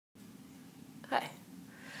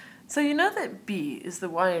So you know that b is the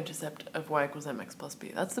y-intercept of y equals mx plus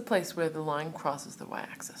b. That's the place where the line crosses the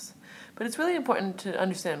y-axis. But it's really important to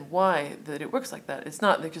understand why that it works like that. It's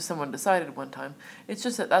not that just someone decided one time. It's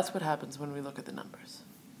just that that's what happens when we look at the numbers.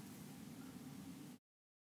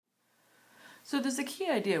 So there's a key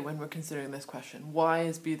idea when we're considering this question. Why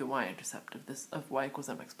is b the y-intercept of y equals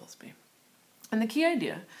mx plus b? And the key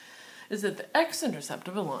idea is that the x-intercept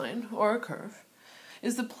of a line, or a curve,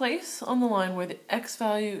 is the place on the line where the x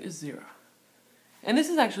value is 0. And this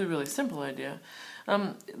is actually a really simple idea.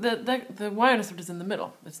 The y-intercept is in the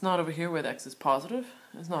middle. It's not over here where the x is positive.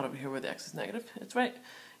 It's not over here where the x is negative. It's right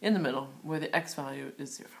in the middle where the x value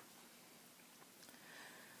is 0.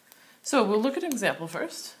 So we'll look at an example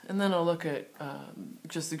first, and then I'll look at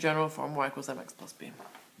just the general form y equals mx plus b.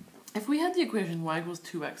 If we had the equation y equals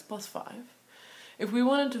 2x plus 5, if we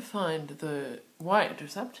wanted to find the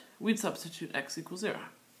y-intercept, we'd substitute x equals 0,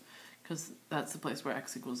 because that's the place where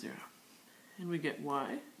x equals 0. And we get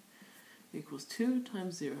y equals 2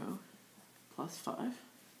 times 0 plus 5.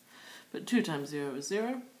 But 2 times 0 is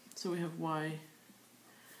 0, so we have y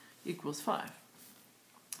equals 5.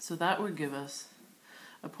 So that would give us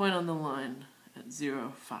a point on the line at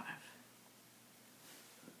 0, 5.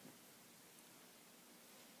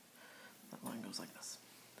 That line goes like this.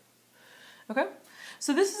 Okay?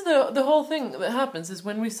 So this is the whole thing that happens is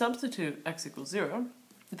when we substitute x equals 0,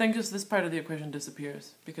 then just this part of the equation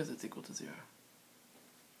disappears because it's equal to 0.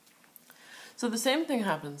 So the same thing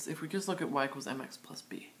happens if we just look at y equals mx plus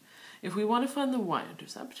b. If we want to find the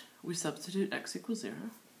y-intercept, we substitute x equals 0.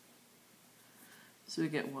 So we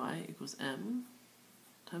get y equals m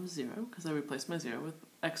times 0, because I replaced my 0 with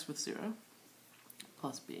x with 0,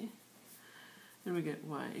 plus b. And we get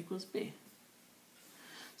y equals b.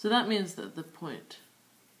 So that means that the point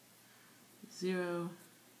 0,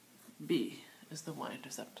 b is the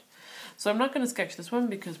y-intercept. So I'm not going to sketch this one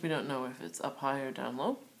because we don't know if it's up high or down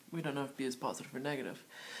low. We don't know if b is positive or negative.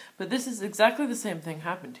 But this is exactly the same thing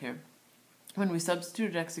happened here. When we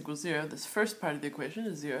substituted x equals 0, this first part of the equation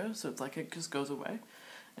is 0, so it's like it just goes away,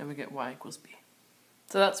 and we get y equals b.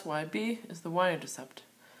 So that's why b is the y-intercept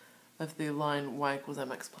of the line y equals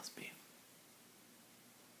mx plus b.